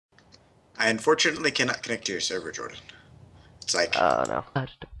I unfortunately cannot connect to your server, Jordan. It's like Oh no.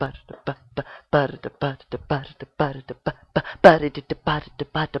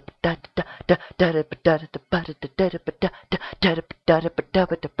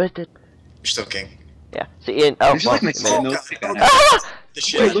 you're still king. Yeah. See, Ian. Oh, Would you like my you made skin it. though? God. I got it. Ah! The Dude,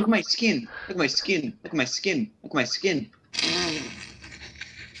 shit. look at my skin. Look at my skin. Look at my skin. Look at my skin.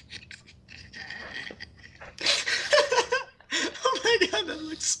 Oh my god, that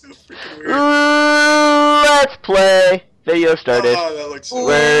looks so freaking weird. Let's play. Video started. Oh, that looks so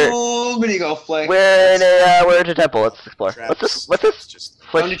Oh, mini golf play. We're in a temple. Let's explore. Traps. What's this? What's this? Just,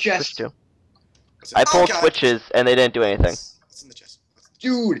 Found a Switch chest. to. what's it? I Oh, pulled God. switches and they didn't do anything. What's in the chest? What's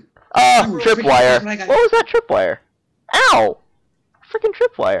in the chest? Dude. Oh, Dude, tripwire. freaking- What was that tripwire? Ow! Freaking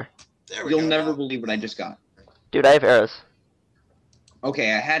tripwire. There we You'll go. never believe what I just got. Dude, I have arrows.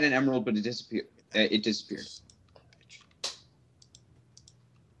 Okay, I had an emerald, but it disappeared. It disappeared.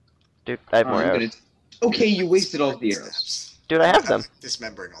 Dude, I have more I'm arrows. gonna... Okay, you wasted all of the arrows. Snaps. Dude, I have them.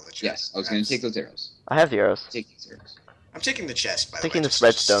 Dismembering all the chest. Yes, I was gonna take those arrows. I have the arrows. Take these arrows. I'm taking the chest, by the Taking way. this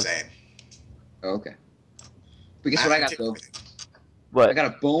redstone. Saying. Oh, okay. But guess what I got though? I What? got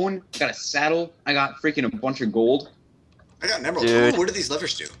a bone. I got a saddle. I got freaking a bunch of gold. I got an emerald. Dude. Ooh, what do these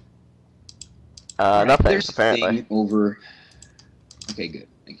levers do? Nothing, There's a apparently. thing over. Okay, good.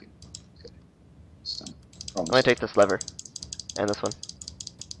 Thank you. Good. It's done. I'm gonna take this lever. And this one.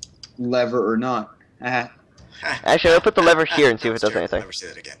 Lever or not. Haha. Actually, I'll put the lever here and see if it does I'll anything. never see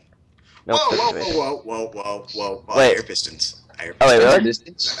that again. Nope, whoa, doesn't whoa, do anything. whoa. I Wait. hear pistons. I hear Oh, wait, pistons. really?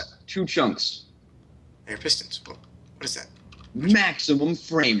 Distance. 2 chunks. I hear pistons. What is that? Maximum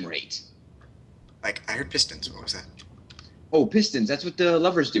frame rate. Like, I heard pistons. What was that? Oh, pistons. That's what the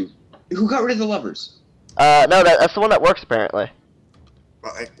levers do. Who got rid of the levers? No, that's the one that works, apparently.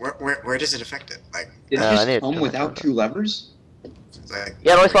 Well, like, where does it affect it? Like, Did I it just need come to- without 2 levers? it's like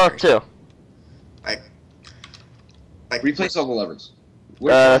Yeah, it only spawned two. Like, Replace all the levers.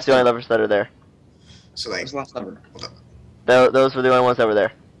 Where's That's the only last lever? levers that are there. So, like, Where's the last lever? Those were the only ones that were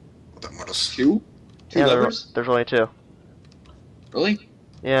there. hold up, mortals. 2? 2 Yeah, levers? there's only 2. Really?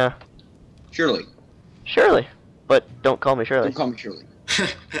 Yeah. Surely. Shirley. But don't call me Shirley. Don't call me Shirley.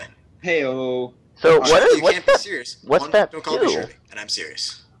 Hey-oh. So Alright, what is you what's can't be that? serious. what's One, that Don't call me do? Shirley, and I'm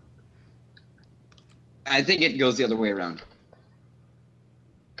serious. I think it goes the other way around.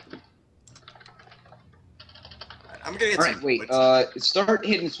 I'm gonna get Alright, some wait. wood. Start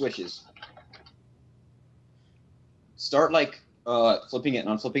hitting switches. Start, like, flipping it and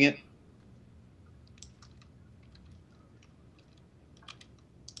unflipping it.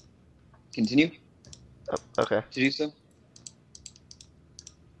 Continue Oh, okay. to do so.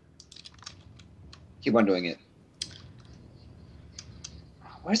 Keep on doing it.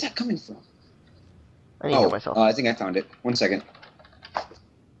 Where's that coming from? I need to heal myself. I think I found it. 1 second.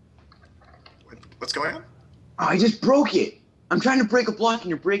 What's going on? Oh, I just broke it! I'm trying to break a block and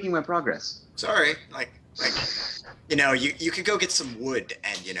you're breaking my progress. Sorry. Like, you know, you could go get some wood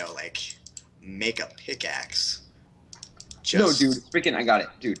and, you know, like, make a pickaxe. No, dude. Freaking, I got it.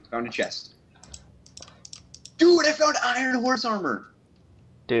 Dude, found a chest. Dude, I found iron horse armor!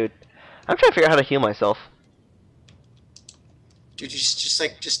 Dude, I'm trying to figure out how to heal myself. Dude, you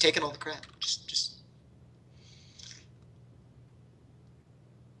just taking all the crap. Just.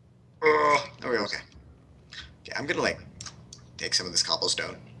 Oh, there we go. Okay. Okay, I'm gonna like take some of this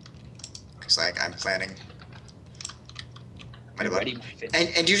cobblestone, cause like I'm planning. Mighty Ready, bud. my fit.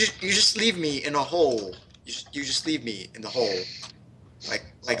 And you just leave me in a hole. You just leave me in the hole. Like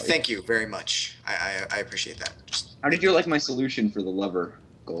Sorry. thank you very much. I appreciate that. Just How did you like my solution for the lever,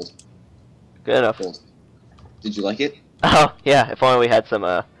 Gold? Good enough. Gold. Did you like it? Oh, yeah, if only we had some,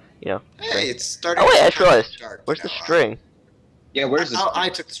 you know. hey, it's starting. Oh, wait, to I just realized. start, Where's you the know, string? Yeah, where's this? I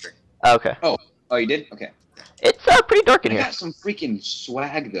took the string. Oh, okay. Oh, you did? Okay. It's pretty dark in I here. got some freaking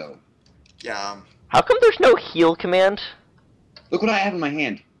swag, though. Yeah. How come there's no heal command? Look what I have in my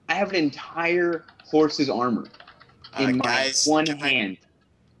hand. I have an entire horse's armor in my Guys, one can hand.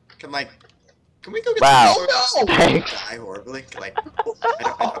 Can we go get Wow. some resources? Oh, no! Thanks. Die horribly. Like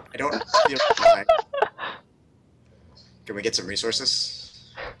I don't feel fine. Can we get some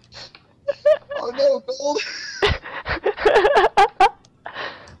resources? Oh no, Gold!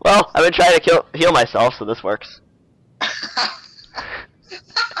 Well, I've been trying to heal myself, so this works.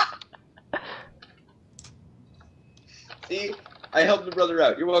 See? I helped a brother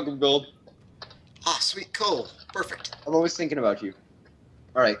out. You're welcome, Gold. Ah, sweet coal. Perfect. I'm always thinking about you.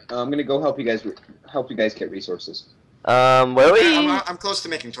 Alright, I'm gonna go help you guys get resources. Where are we? I'm close to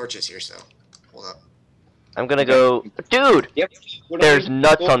making torches here, so hold up. I'm gonna go. Dude! Yep. There's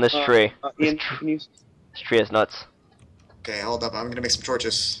nuts on this tree. Ian, can you... This tree has nuts. Okay, hold up. I'm gonna make some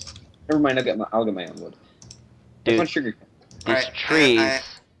torches. Never mind. I'll get my own wood. Dude. That's on sugar. These Alright, trees.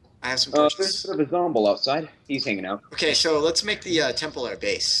 I have some There's torches. a bit of a zombie outside. He's hanging out. Okay, so let's make the temple our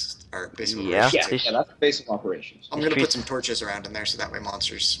base. Our base of Yeah. operations. Yeah, that's the base of operations. I'm These gonna put trees- some torches around in there so that way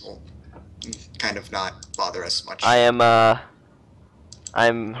monsters will kind of not bother us much. I'm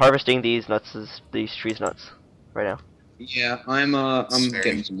harvesting these trees nuts right now. Yeah, I'm Very-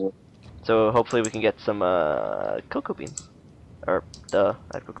 getting some more. So hopefully we can get some cocoa beans, or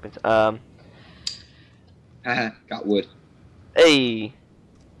cocoa beans. Haha, got wood. Hey,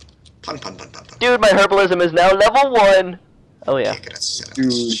 Pun. dude, my herbalism is now level 1. Oh yeah, Okay, gotta set up Dude.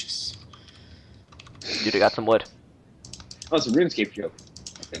 this. dude, I got some wood. Oh, it's a RuneScape joke.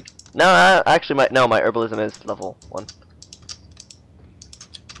 I think. No, actually, my herbalism is level 1.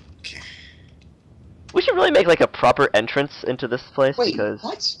 Okay. We should really make like a proper entrance into this place Wait, because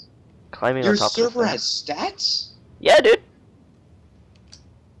what? climbing Your on top server of has stats? Yeah, dude.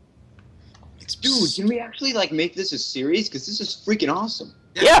 Dude, can we actually like make this a series? Because this is freaking awesome.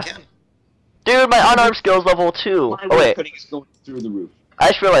 Yeah. We can. Dude, my unarmed skills level 2. My Oh wood wait, cutting is going through the roof. I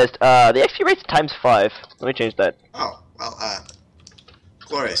just realized the XP rate's ×5. Let me change that. Oh, well,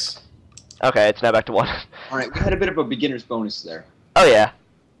 glorious. Okay, it's now back to 1. All right, we had a bit of a beginner's bonus there. Oh yeah,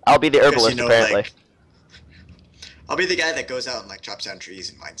 I'll be the Because, herbalist apparently. like, I'll be the guy that goes out and like chops down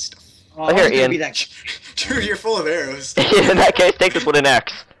trees and mines stuff. Oh, here, I was gonna Ian. be that Dude, you're full of arrows. In that case, take this with an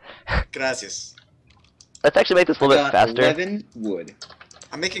axe. Gracias. Let's actually make this a I little bit got faster. 11 wood.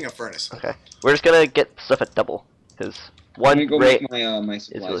 I'm making a furnace. Okay, we're just gonna get stuff at double because I'm one gonna go rate make my my is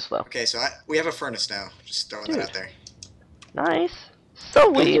really supplies. slow. Okay, so we have a furnace now. Just throwing Dude. that out there. Nice, so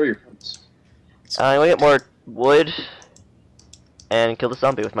Don't throw sweet. your phones. I'm gonna get more wood and kill the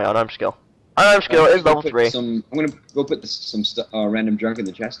zombie with my unarmed skill. Unarmed skill is level 3. I'm gonna go put some random junk in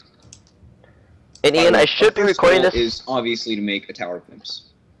the chest. And Ian, I should be Our recording goal this. is obviously to make a tower of pimps.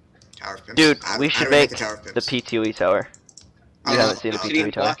 Tower of Pimps. Dude, How we do should make make a Tower of the Pimps? PTOE tower. You haven't seen the oh, City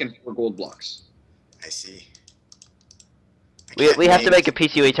PTOE tower. block and 4 gold blocks. I see. I We can't have to name make a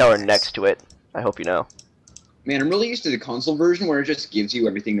PTOE tower this. next to it. I hope you know. Man, I'm really used to the console version where it just gives you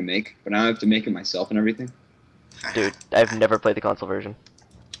everything to make, but now I have to make it myself and everything. Dude, I've never played the console version.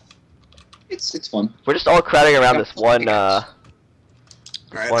 It's fun. We're just all crowding around this one, Alright,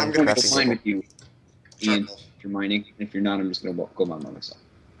 one I'm I'm gonna gonna make go crafting mine table. with you, Ian, charcoal. if you're mining. If you're not, I'm just gonna go mine by myself.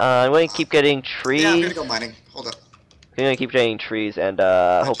 I'm going to keep getting trees. Yeah, I'm gonna go mining. Hold up. I'm going to keep getting trees and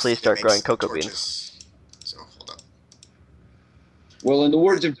I hopefully just start make growing some cocoa beans. torches. So hold up. Well, in the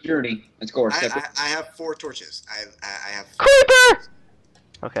words of Journey, let's go our separate. I have 4 torches. I have Creeper!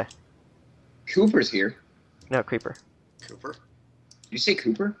 Okay, Cooper's here. no, creeper. Cooper. Did you say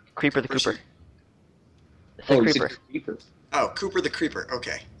Cooper? Creeper the Cooper's Cooper. here. It's a you creeper. said Creeper. Oh, Cooper the Creeper.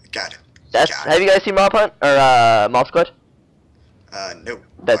 Okay, got it. That's, Got have you guys seen Mob Hunt? Or Mob Squad? No.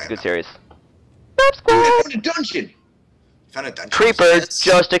 That's I a good have series. Mob Dude, I Squad! found a dungeon! not. Found a dungeon. Creeper Yes.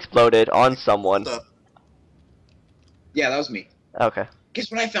 just exploded on someone. Hold up. Yeah, that was me. Okay.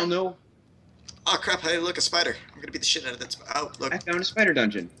 Guess what I found though? Oh crap! Hey, look, a spider. I'm gonna beat the shit out of that. Oh, look. I found a spider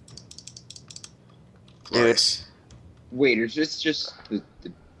dungeon. Glorious. Wait, it's just the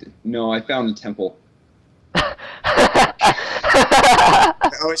no, I found the temple.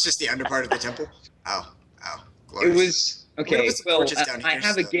 Oh, it's just the underpart of the temple. Oh, It glorious. was We're okay. gonna put some Well, torches down I here,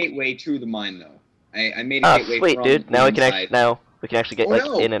 have a so- gateway to the mine though. I made a Oh, gateway sweet, from dude. Now we the can inside. actually get Oh, like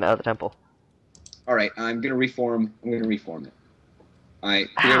no. in and out of the temple. All right, I'm gonna reform. I'm gonna reform it.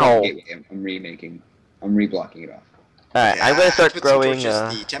 Ow. Gateway. I'm remaking. I'm reblocking it off. Alright, Yeah, I'm gonna I start put some growing.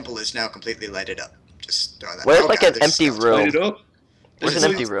 torches. The temple is now completely lighted up. Just throw that. Where's Oh, like God, an there's empty skeletons. room? Light it up. Where's There's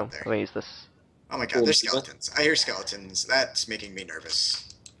an empty skeletons room? up there. Let me use this. Oh my God, Cool. there's skeletons. I hear skeletons. That's making me nervous.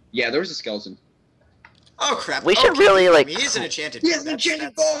 Yeah, there was a skeleton. Oh crap! We should Okay, really, like- He is an enchanted. He bow. has an That's-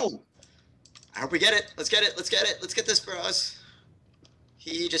 enchanted that's- bow. I hope we get it. Let's get it. Let's get it. Let's get this, bros.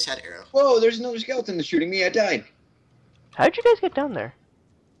 He just had arrow. Whoa, there's another skeleton that's shooting me. I died. How'd you guys get down there?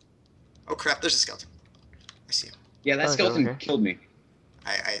 Oh crap! There's a skeleton. I see him. Yeah, that Oh, skeleton okay. killed me.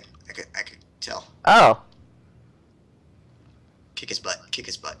 I could tell. Oh, Kick his butt. Kick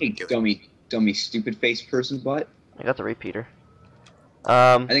his butt. Hey, Do it. dummy, stupid face person butt. I got the repeater.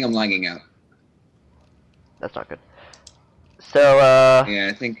 I think I'm lagging out. That's not good. So, Yeah,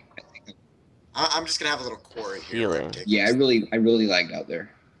 I think I'm just gonna have a little quarry here. where I Healing. take yeah, I this. really lagged out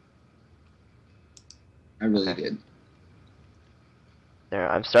there. I really Okay. did. there,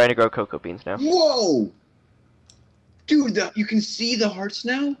 I'm starting to grow cocoa beans now. Whoa! Dude, you can see the hearts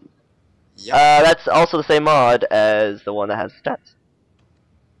now? Yep. That's also the same mod as the one that has stats.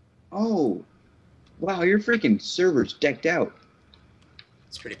 Oh. Wow, your freaking server's decked out.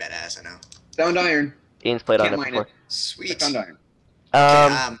 It's pretty badass. I know. Found iron. Ian's played on Can't it mine before. I Sweet. found iron.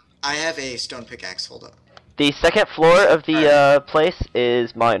 Okay, I have a stone pickaxe. Hold up. The second floor of the place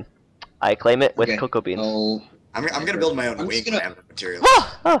is mine. I claim it with Okay. cocoa beans. Oh, I'm gonna build my own I'm wing just when I gonna- have the materials.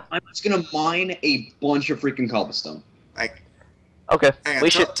 I'm just gonna mine a bunch of freaking cobblestone. Like, Okay, hang on. we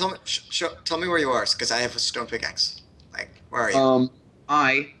Tell, should. tell me, tell me where you are, because I have a stone pickaxe. Like, where are you?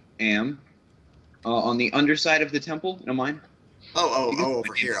 I am on the underside of the temple. You don't mind? Oh,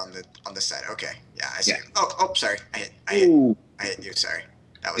 over here on the side. Okay, yeah, I see. Yeah. You. Oh, sorry. I hit you. Sorry,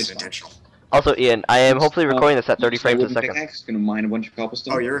 that was It's fine. intentional. Also, Ian, I am hopefully recording this at 30 frames a second. Pickaxe, gonna mine a bunch of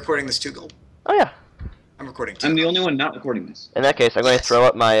cobblestone. Oh, you're recording this too, Gold? Oh yeah. I'm recording too. I'm the only one not recording this. In that case, I'm going to Yes. throw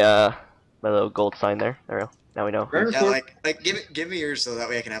up my my little gold sign there. There we go. Now we know. Right. Yeah, like give me yours so that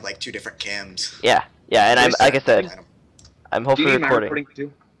way I can have like 2 different cams. Yeah, and I'm like I said, I'm Do you hopefully need my recording.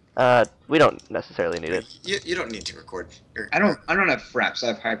 too? We don't necessarily need it. You don't need to record. I don't have fraps. I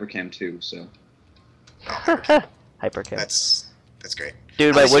have hypercam too. So. Oh, Hypercam. that's great. Dude,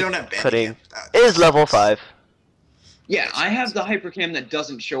 At my least you wood don't have cutting Bandicam. is level 5. Yeah, I have the hypercam that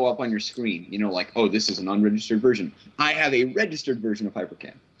doesn't show up on your screen. You know, like, oh, this is an unregistered version. I have a registered version of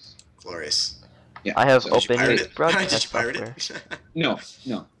hypercam. Glorious. Yeah. I have so- Did you open pirate it? broadcast Did you pirate software. it? No,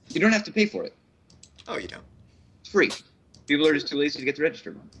 you don't have to pay for it. Oh, you don't. It's free. People are just too lazy to get the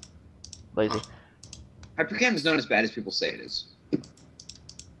registered one. Lazy. Hypercam is not as bad as people say it is.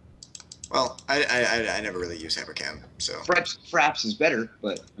 Well, I never really use Hypercam, so. Fraps is better,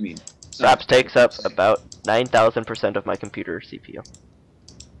 but I mean. it's not Fraps as bad takes as up people say. about 9,000% of my computer CPU.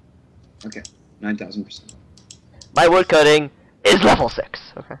 Okay, 9,000%. My wood cutting is level 6.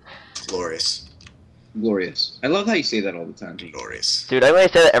 Okay. Glorious. Glorious. I love how you say that all the time. Glorious. Dude, I'm going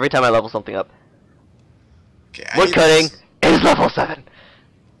to say that every time I level something up. Okay, Wood cutting is level 7.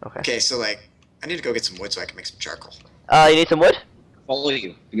 Okay. Okay, so like, I need to go get some wood so I can make some charcoal. You need some wood? Follow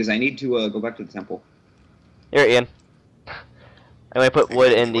you because I need to go back to the temple. Here, Ian. I'm going to put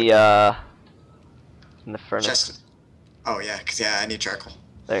wood in the furnace. Chest. Oh yeah, I need charcoal.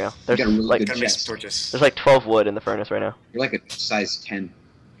 There you go. You There's got a really like good Gotta make chest. some torches. there's like 12 wood in the furnace right now. You're like a size 10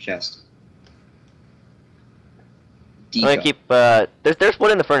 chest. I'm gonna keep there's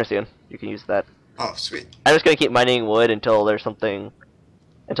wood in the furnace, Ian. You can use that. Oh, sweet. I'm just gonna keep mining wood until there's something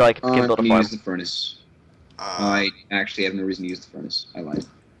until I can I'm build a gonna farm. use the furnace. I actually have no reason to use the furnace. I lied.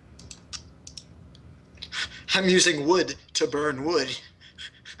 I'm using wood to burn wood. Is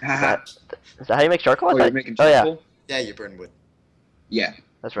that how you make charcoal? I Oh, thought- you're making oh yeah, charcoal? Yeah, you burn wood. Yeah.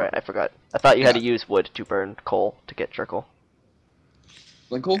 that's right. I forgot. I thought you had to Yeah. use wood to burn coal to get charcoal.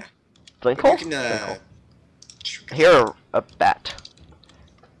 Flint coal? Flint But coal? you can, Flint coal. Here, a bat.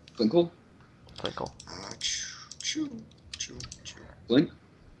 Flint coal? Flint coal. Choo, choo, choo. Flint?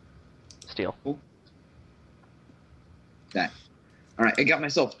 Steel. That. Alright, I got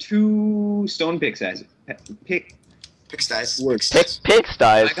myself 2 stone pickaxes. Pigsties. Words. Pigsties.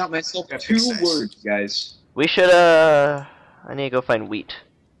 I got myself Yeah, 2 pigsties. words, guys. We should I need to go find wheat.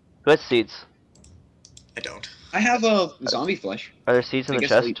 Who has seeds? I don't. I have a zombie flesh. Are there seeds in I the guess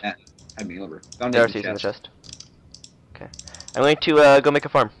chest? I'll eat that. Had me over. Found There it are seeds in the chest. Okay. I'm going to go make a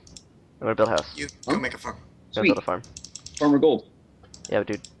farm. I'm gonna build a house. You Huh? go make a farm. I'm gonna Sweet. build a farm. Farmer Gold. Yeah,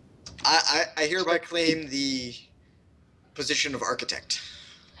 dude. I hereby claim the position of architect.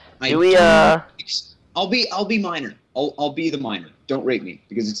 Do we I'll be miner. I'll be the miner. Don't rape me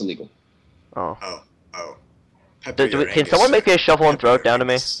because it's illegal. Oh. Oh. Can someone make me a shovel and throw it down to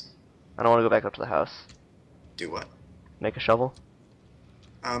me? I don't want to go back up to the house. Do what? Make a shovel.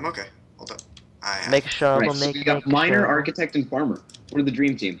 Okay. Hold up. I have... Make a shovel. Right, so make we got a miner, shovel. architect, and farmer. We're the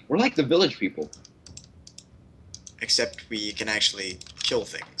dream team. We're like the village people. Except we can actually kill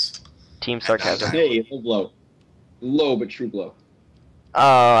things. Team sarcasm. Hey, low blow. Low but true blow.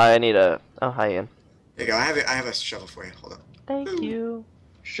 Oh, I need a. Oh, hi, Ian. Here you go. I have a shovel for you. Hold up. Thank you.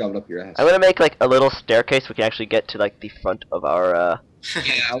 Shove it up your ass. I'm gonna make like a little staircase we can actually get to like the front of our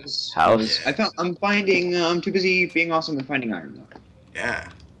Yeah, House. I'm too busy being awesome and finding iron though. Yeah.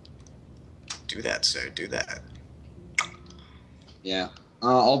 Do that, sir. Do that. Yeah.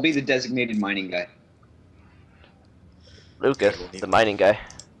 I'll be the designated mining guy. Lucas, Yeah, we'll need- the mining guy.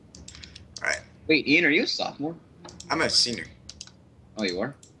 Alright. Wait, Ian, are you a sophomore? I'm a senior. Oh, you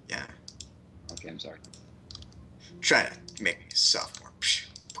are? Yeah. Okay, I'm sorry. Try to make me a sophomore.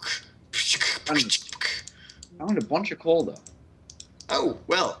 Found a bunch of coal though. Oh,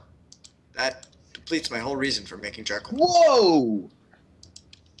 well. That completes my whole reason for making charcoal. Whoa!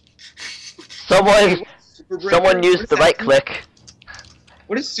 Someone Super used the right click.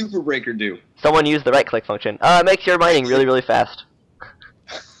 What does Super Breaker do? Someone used the right click function. It makes your mining really, really fast.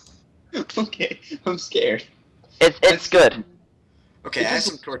 Okay, I'm scared. It's That's- good. Okay, It I have just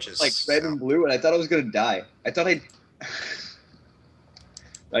some torches. Like red so- and blue, and I thought I was gonna die. I thought I'd.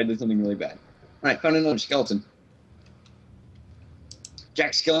 I did something really bad. All right, found another skeleton.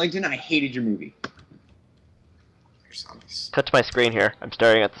 Jack Skellington, I hated your movie. There's zombies. Cut to my screen here. I'm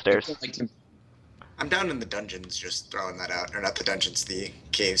staring at the stairs. I'm down in the dungeons, just throwing that out. Or not the dungeons, the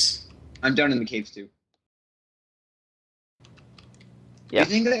caves. I'm down in the caves too. Yeah.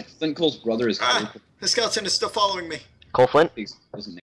 Do you think that Flint Cole's brother is Ah! The skeleton is still following me. Cole Flint? Please, wasn't